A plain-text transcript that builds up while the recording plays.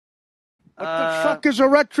What the fuck is a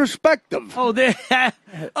retrospective? Oh,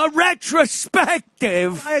 a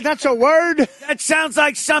retrospective. Hey, that's a word? That sounds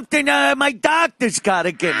like something my doctor's got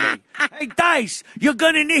to give me. Hey, Dice, you're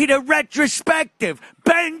going to need a retrospective.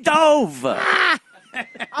 Bend over.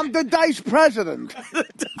 I'm the Dice president.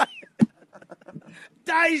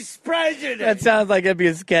 Dice president. That sounds like it'd be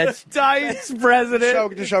a sketch. Dice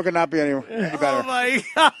president. The show could not be any better. Oh, my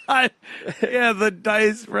God. Yeah, the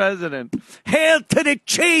Dice president. Hail to the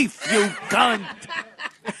chief, you cunt.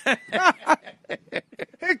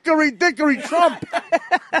 Hickory dickory Trump.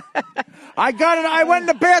 I got it. I went in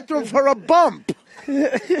the bathroom for a bump.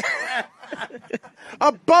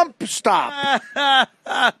 A bump stop.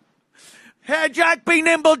 Hey, Jack be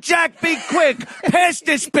nimble, Jack be quick. Pass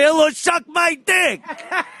this bill or suck my dick.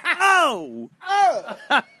 Oh.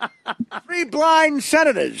 3 blind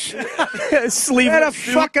senators. Sleeveless. Where the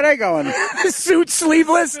fuck are they going? Suit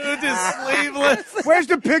sleeveless. Sleeveless. Where's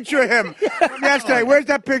the picture of him from yesterday? Where's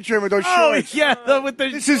that picture of him with those Oh, shorts? yeah. With the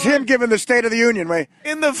This is him giving the State of the Union. Wait.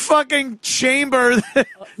 in the fucking chamber.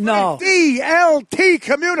 No. DLT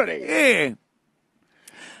community. Yeah.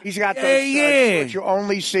 He's got those Yeah. shorts you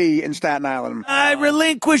only see in Staten Island. I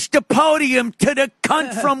relinquished the podium to the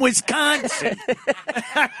cunt from Wisconsin.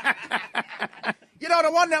 You know,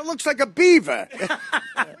 the one that looks like a beaver.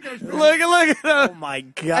 Look at Oh him. my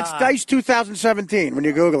God. That's Dice 2017 when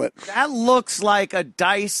you Google it. That looks like a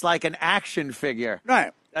dice, like an action figure.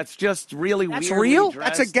 Right. That's just really weird. That's real?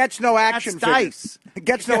 That's a gets no action That's figure. Dice.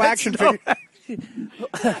 Gets no action figure.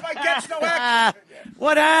 Gets no action figure.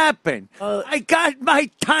 What happened? I got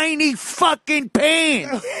my tiny fucking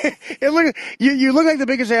pants. You look like the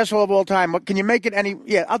biggest asshole of all time. Can you make it any?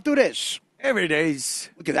 Yeah, I'll do this. Every day's.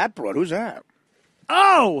 Look at that broad. Who's that?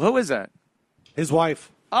 Oh, who is that? His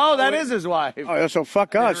wife. Oh, that is his wife. Oh, so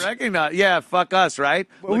fuck I us. didn't recognize. Yeah, fuck us, right?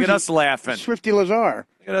 Look who's at us laughing. Swifty Lazar.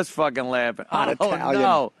 Look at us fucking laughing. Not Oh, Italian.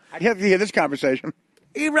 no. I'd have to hear this conversation.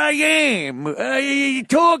 Here I am,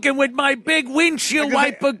 talking with my big windshield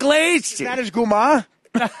wiper glasses. That is Guma.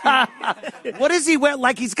 What does he wear?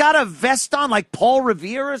 Like he's got a vest on, like Paul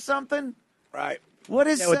Revere or something? Right. What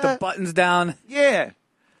is with the buttons down. Yeah.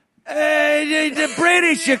 The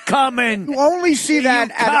British are coming. You only see that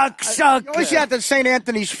You at cocksucker. you only see that at St.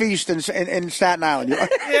 Anthony's Feast in Staten Island.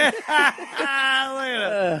 Yeah. Look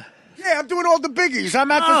at Yeah, I'm doing all the biggies.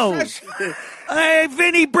 I'm at Oh. the fest. Hey,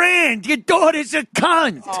 Vinnie Brand, your daughter's a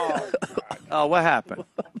cunt. Oh, what happened?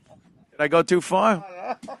 Did I go too far?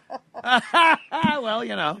 Well,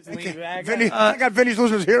 you know. Vinny, I got Vinny's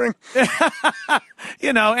losing his hearing.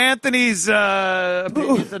 You know, Anthony's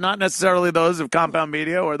opinions are not necessarily those of Compound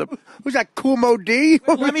Media or the... Who's that, Cool Mo D?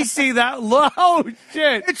 Let me see that. Oh,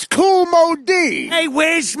 shit. It's Cool Mo D. Hey,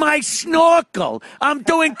 where's my snorkel? I'm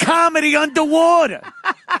doing comedy underwater.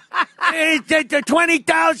 The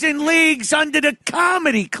 20,000 Leagues Under the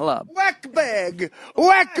Comedy Club. Whack bag.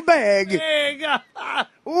 Whack bag.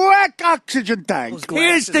 Whack oxygen tank.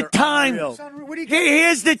 Here's the time.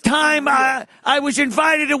 Here's the time I was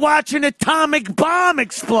invited to watch an atomic bomb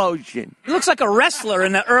explosion. He looks like a wrestler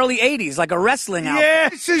in the early 80s, like a wrestling outfit. Yeah.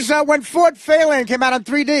 This is when Fort Fairlane came out on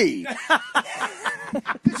 3D.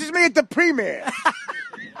 This is me at the premiere.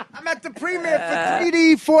 I'm at the premiere for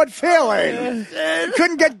 3D Fort Fairlane.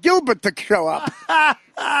 Couldn't get Gilbert to show up.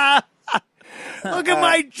 Look at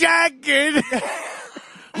my jacket.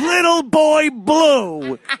 Little boy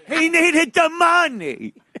blue. He needed the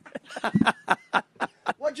money.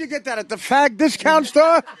 Where'd you get that, at the fag discount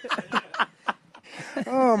store?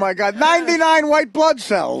 Oh, my God. 99 white blood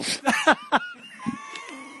cells.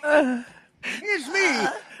 Here's me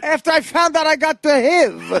after I found out I got the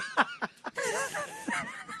HIV.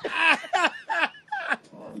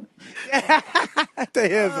 The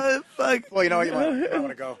HIV. Fuck. Well, you know what? You might want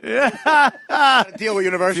to go. Yeah. Deal with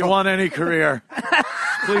Universal. If you want any career,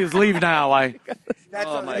 please leave now. That's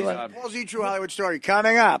Oh, my God. Paul's E! True Hollywood Story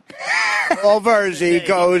coming up. Paul Virzi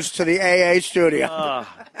goes to the AA studio.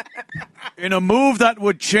 In a move that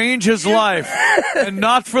would change his life, and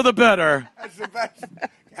not for the better. That's the best.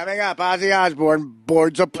 Coming up, Ozzy Osbourne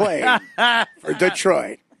boards a plane for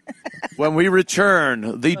Detroit. When we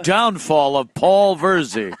return, the downfall of Paul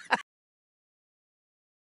Virzi.